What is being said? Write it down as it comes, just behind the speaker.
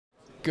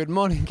Good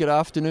morning, good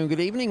afternoon, good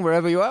evening,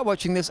 wherever you are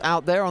watching this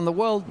out there on the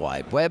World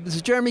Wide Web. This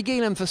is Jeremy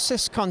Geelan for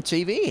SYS-CON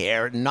TV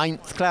here at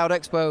 9th Cloud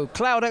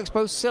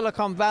Expo,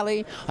 Silicon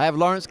Valley. I have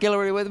Lawrence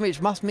Guillory with me,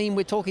 which must mean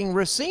we're talking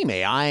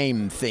Racemi,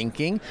 I'm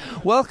thinking.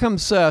 Welcome,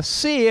 sir,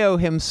 CEO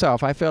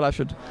himself. I feel I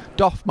should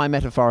doff my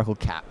metaphorical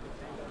cap.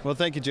 Well,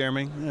 thank you,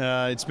 Jeremy.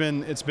 It's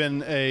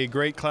been a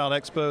great Cloud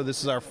Expo.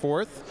 This is our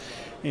fourth.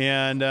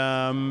 And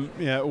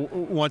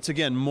once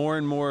again, more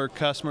and more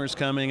customers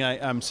coming.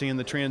 I'm seeing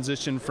the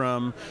transition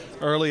from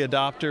early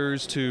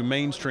adopters to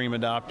mainstream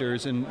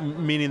adopters, and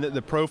meaning that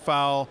the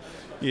profile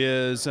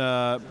is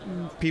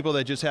people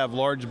that just have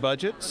large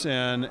budgets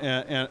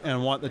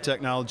and want the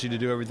technology to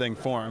do everything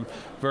for them.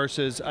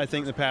 Versus, I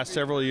think the past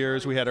several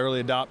years we had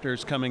early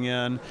adopters coming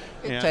in.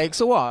 It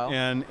takes a while.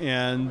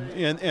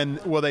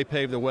 And well, they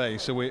paved the way.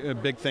 So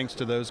big thanks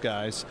to those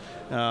guys.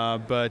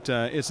 But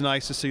it's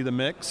nice to see the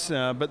mix.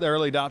 But the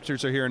early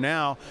adopters are here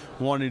now,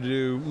 wanting to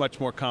do much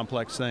more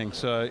complex things.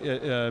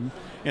 So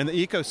and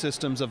the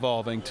ecosystem's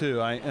evolving too.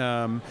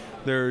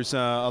 There's a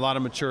lot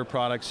of mature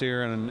products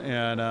here,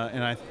 and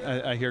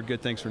I hear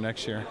good things for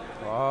next year.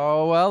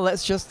 Oh, well,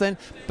 let's just then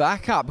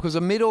back up, because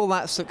amid all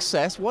that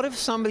success, what if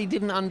somebody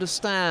didn't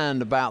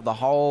understand about the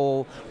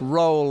whole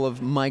role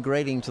of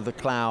migrating to the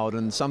cloud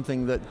and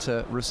something that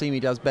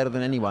Racemi does better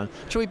than anyone?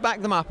 Shall we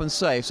back them up and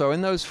say, so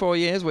in those 4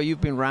 years where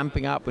you've been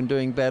ramping up and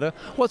doing better,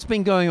 what's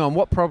been going on?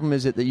 What problem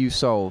is it that you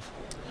solve?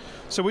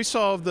 So we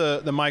solve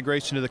the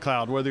migration to the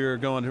cloud, whether you're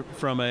going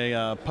from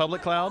a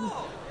public cloud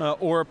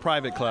or a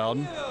private cloud.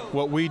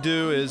 What we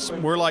do is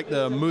we're like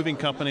the moving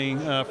company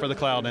for the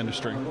cloud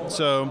industry.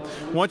 So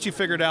once you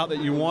figured out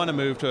that you want to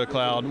move to a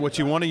cloud, what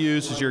you want to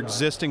use is your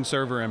existing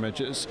server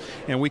images.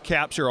 And we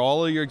capture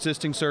all of your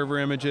existing server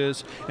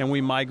images and we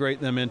migrate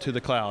them into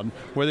the cloud.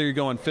 Whether you're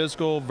going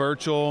physical,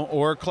 virtual,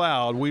 or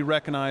cloud, we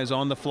recognize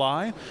on the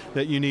fly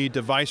that you need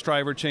device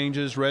driver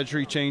changes,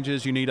 registry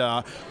changes, you need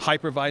a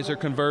hypervisor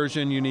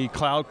conversion, you need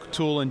cloud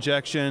tool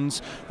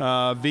injections,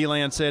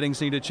 VLAN settings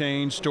need to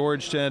change,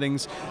 storage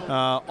settings.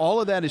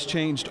 All of that is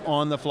changed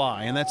on the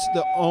fly, and that's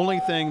the only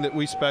thing that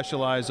we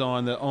specialize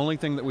on, the only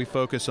thing that we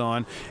focus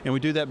on, and we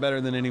do that better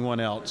than anyone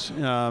else.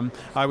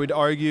 I would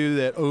argue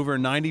that over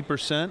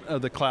 90%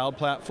 of the cloud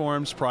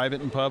platforms,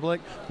 private and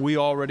public, we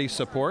already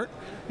support.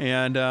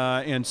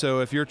 And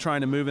so if you're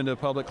trying to move into a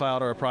public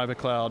cloud or a private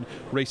cloud,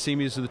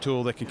 Racemi is the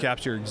tool that can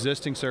capture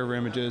existing server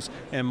images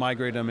and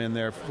migrate them in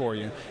there for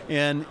you.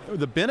 And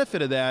the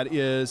benefit of that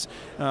is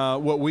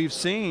what we've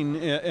seen,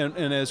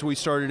 and as we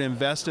started to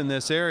invest in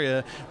this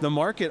area, the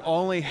market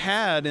only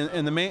had,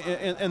 and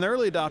the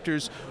early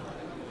adopters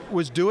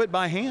was do it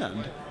by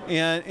hand.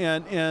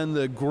 And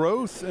the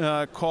growth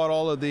caught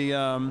all of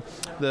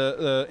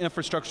the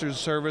infrastructure as a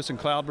service and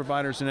cloud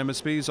providers and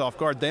MSPs off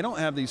guard. They don't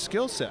have these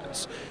skill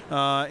sets,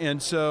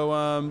 and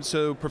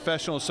so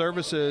professional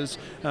services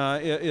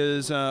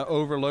is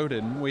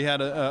overloaded. We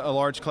had a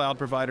large cloud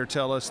provider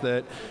tell us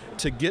that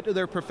to get to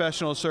their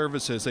professional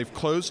services, they've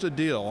closed a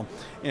deal,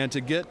 and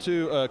to get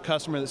to a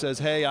customer that says,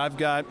 "Hey, I've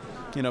got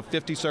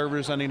 50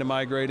 servers I need to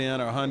migrate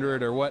in, or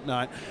 100, or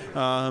whatnot."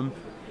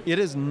 It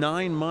is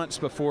 9 months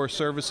before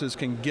services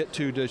can get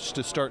to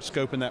start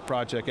scoping that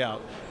project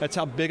out. That's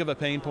how big of a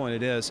pain point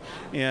it is.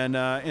 And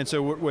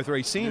so with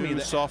Racemi,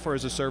 the software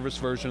as a service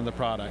version of the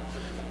product.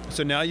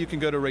 So now you can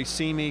go to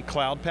Racemi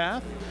Cloud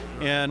Path,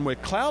 and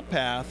with Cloud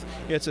Path,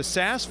 it's a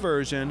SaaS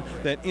version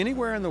that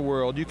anywhere in the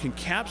world you can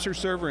capture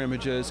server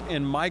images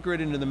and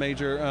migrate into the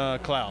major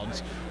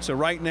clouds. So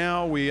right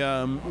now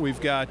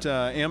we've got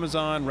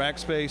Amazon,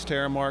 Rackspace,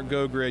 Terramark,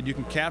 GoGrid. You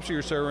can capture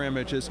your server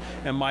images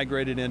and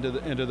migrate it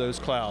into those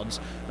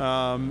clouds.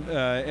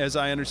 As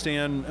I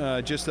understand,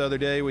 just the other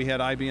day we had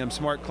IBM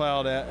Smart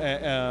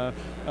Cloud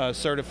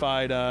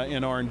certified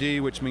in R&D,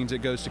 which means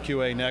it goes to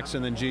QA next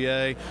and then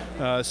GA.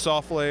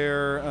 Software,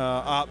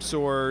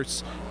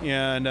 OpSource,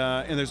 and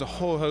there's a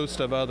whole host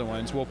of other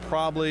ones. We'll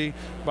probably,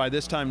 by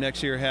this time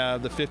next year,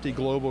 have the 50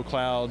 global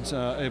clouds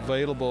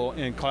available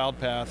in Cloud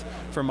Path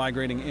for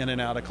migrating in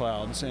and out of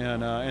clouds,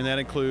 and that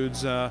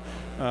includes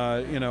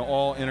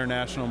all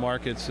international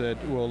markets that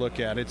we'll look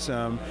at. It's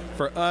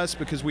for us,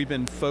 because we've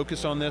been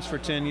focused on this for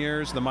 10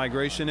 years, the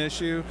migration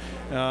issue,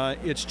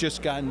 it's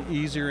just gotten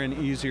easier and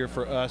easier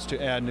for us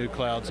to add new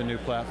clouds and new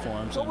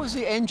platforms. What was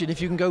the engine,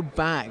 if you can go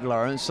back,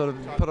 Lawrence, sort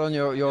of put on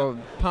your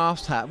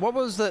past hat, what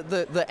was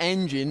the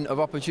engine of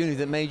opportunity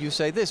that made you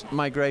say, this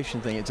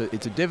migration thing, it's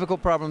a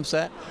difficult problem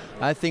set,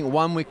 I think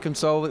one, we can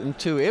solve it, and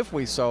two, if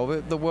we solve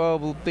it, the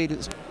world will beat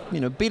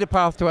a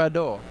path to our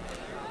door?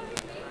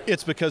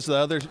 It's because the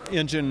other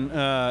engine,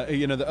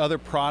 the other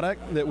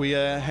product that we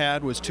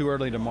had was too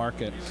early to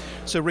market.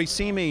 So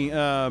Racemi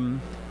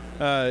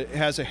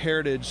has a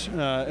heritage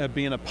of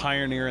being a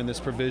pioneer in this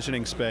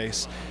provisioning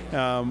space.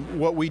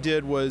 What we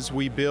did was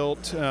we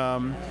built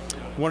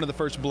one of the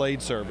first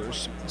blade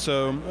servers.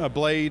 So a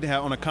blade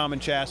on a common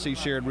chassis,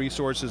 shared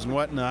resources and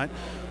whatnot.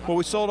 Well,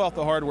 we sold off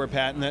the hardware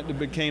patent. That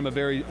became a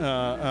very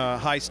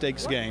high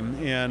stakes game,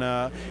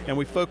 and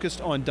we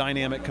focused on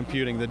dynamic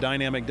computing, the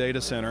dynamic data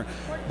center.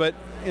 But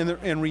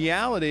in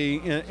reality,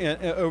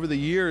 over the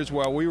years,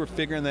 while we were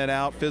figuring that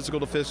out, physical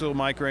to physical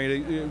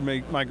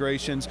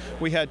migrations,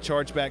 we had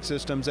chargeback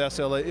systems,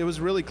 SLA. It was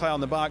really cloud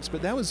in the box,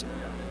 but that was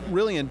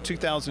really in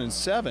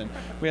 2007.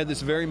 We had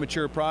this very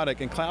mature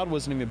product, and cloud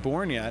wasn't even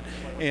born yet.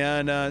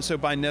 And so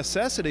by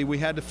necessity, we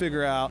had to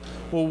figure out,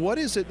 well, what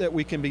is it that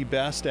we can be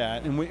best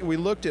at? And we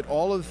looked at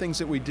all of the things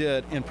that we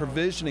did, and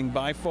provisioning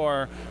by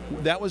far,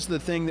 that was the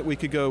thing that we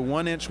could go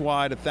 1 inch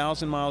wide,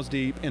 1,000 miles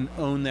deep, and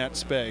own that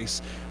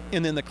space.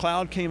 And then the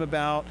cloud came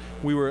about.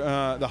 We were,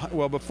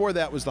 well, before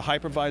that was the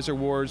hypervisor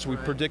wars. We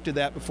predicted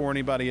that before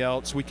anybody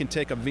else. We can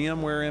take a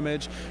VMware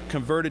image,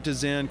 convert it to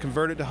Xen,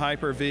 convert it to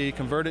Hyper-V,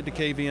 convert it to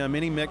KVM,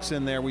 any mix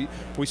in there. We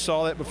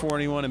saw that before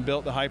anyone and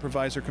built the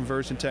hypervisor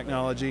conversion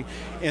technology.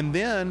 And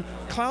then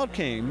cloud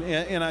came,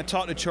 and I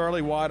talked to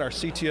Charlie Watt, our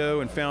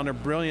CTO and founder,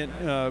 brilliant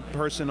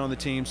person on the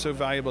team, so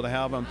valuable to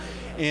have him.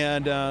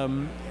 And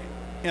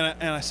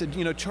I said,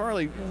 you know,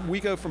 Charlie, we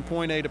go from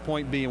point A to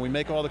point B and we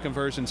make all the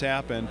conversions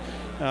happen.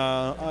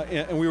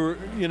 And we were,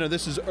 you know,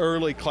 this is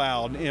early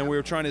cloud, and we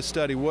were trying to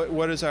study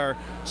what is our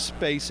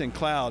space in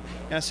cloud.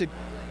 And I said,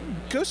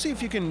 go see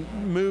if you can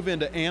move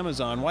into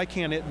Amazon. Why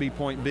can't it be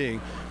point B?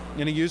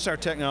 And he used our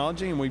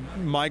technology, and we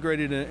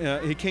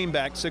migrated. He came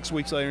back 6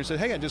 weeks later and said,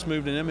 hey, I just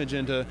moved an image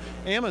into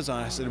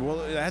Amazon. I said, well,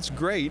 that's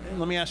great.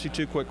 Let me ask you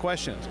 2 quick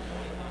questions.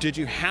 Did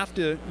you have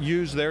to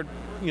use their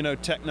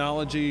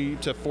technology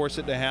to force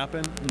it to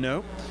happen?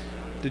 No.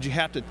 Did you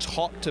have to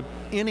talk to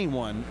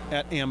anyone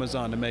at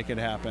Amazon to make it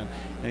happen?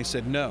 And he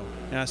said, no.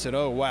 And I said,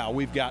 oh, wow,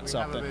 we've got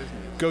something.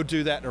 Go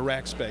do that at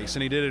Rackspace.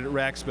 And he did it at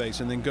Rackspace,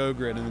 and then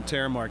GoGrid, and then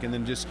Terramark, and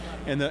then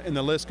and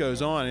the list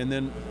goes on. And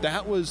then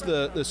that was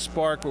the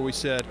spark where we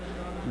said,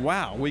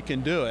 wow, we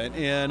can do it.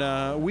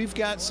 And we've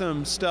got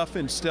some stuff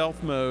in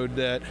stealth mode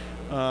that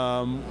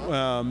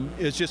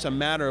it's just a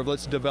matter of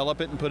let's develop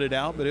it and put it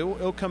out, but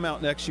it'll come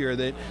out next year.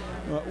 That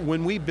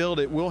when we build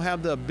it, we'll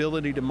have the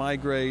ability to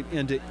migrate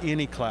into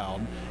any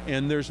cloud,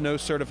 and there's no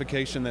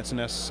certification that's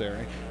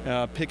necessary.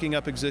 Picking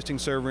up existing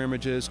server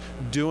images,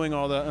 doing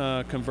all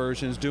the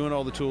conversions, doing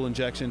all the tool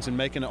injections, and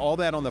making all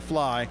that on the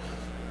fly.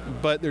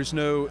 But there's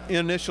no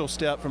initial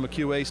step from a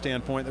QA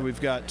standpoint that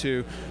we've got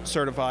to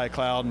certify a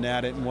cloud and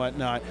add it and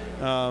whatnot.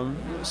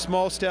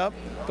 Small step,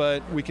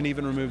 but we can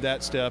even remove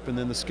that step, and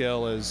then the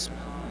scale is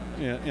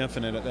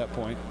infinite at that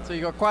point. So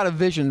you've got quite a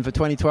vision for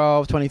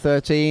 2012,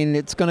 2013.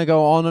 It's going to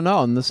go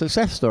on, the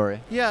success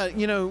story. Yeah,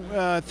 you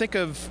know, think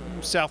of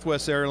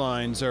Southwest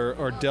Airlines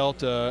or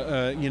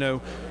Delta. You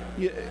know,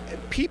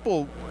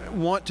 people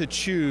want to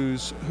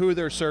choose who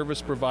their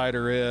service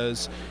provider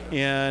is,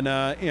 and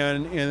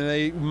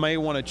they may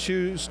want to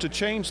choose to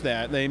change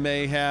that. They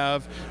may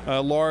have a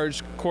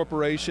large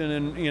corporation,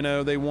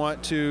 and they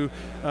want to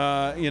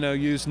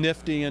use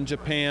Nifty in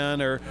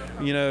Japan, or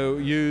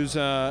use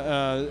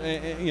Amazon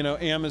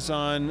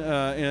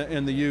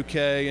in the UK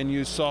and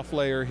use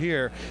SoftLayer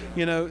here.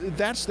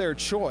 That's their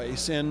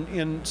choice,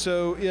 and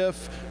so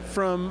if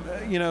from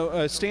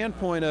a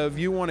standpoint of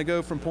you want to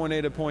go from point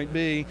A to point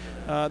B,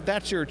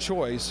 that's your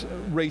choice.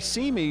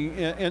 Racemi,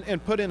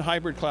 and put in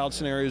hybrid cloud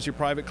scenarios, your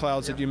private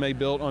clouds that you may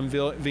build on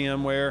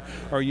VMware,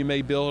 or you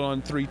may build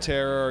on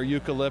 3Terra or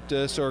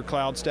Eucalyptus or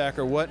CloudStack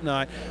or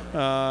whatnot,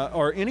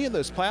 or any of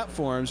those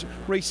platforms.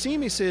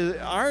 Racemi says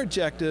our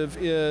objective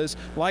is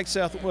like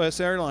Southwest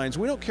Airlines.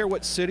 We don't care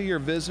what city you're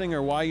visiting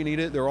or why you need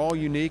it. They're all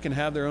unique and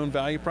have their own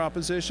value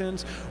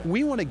propositions.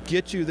 We want to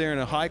get you there in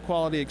a high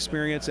quality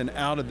experience and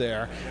out of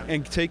there,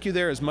 and take you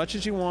there as much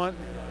as you want,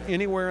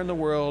 anywhere in the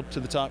world, to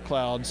the top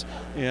clouds,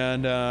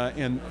 and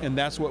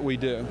that's what we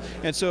do.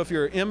 And so if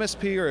you're an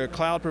MSP or a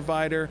cloud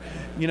provider,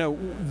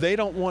 they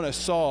don't want to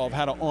solve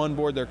how to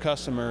onboard their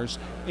customers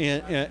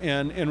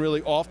and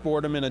really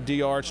offboard them in a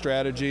DR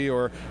strategy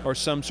or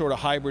some sort of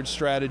hybrid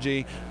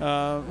strategy.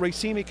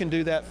 Racemi can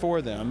do that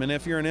for them. And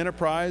if you're an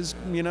enterprise,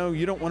 you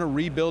don't want to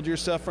rebuild your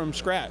stuff from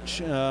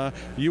scratch.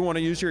 You want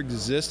to use your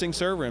existing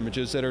server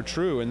images that are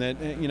true and that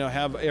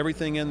have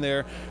everything in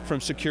there from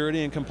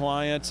security and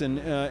compliance,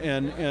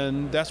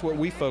 and that's what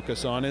we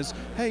focus on is,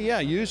 hey, yeah,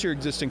 use your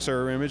existing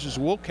server images,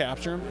 we'll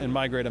capture them and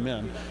migrate them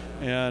in.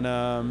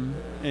 And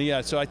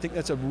yeah, so I think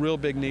that's a real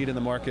big need in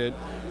the market,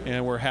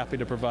 and we're happy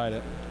to provide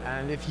it.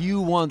 And if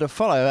you want to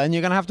follow, and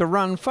you're going to have to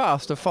run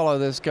fast to follow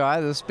this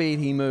guy, the speed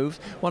he moves,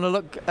 want to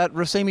look at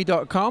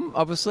Racemi.com,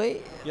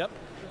 obviously. Yep.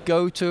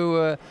 Go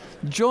to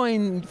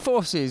join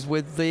forces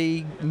with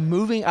the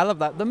moving, I love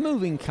that, the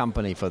moving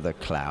company for the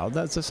cloud.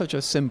 That's such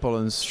a simple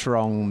and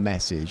strong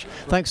message.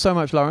 Thanks so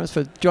much, Lawrence,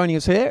 for joining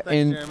us here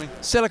in Jeremy.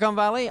 Silicon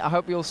Valley. I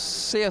hope you'll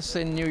see us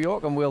in New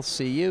York, and we'll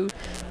see you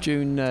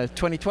June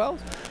 2012.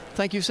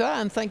 Thank you, sir,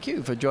 and thank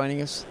you for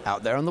joining us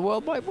out there on the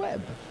World Wide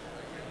Web.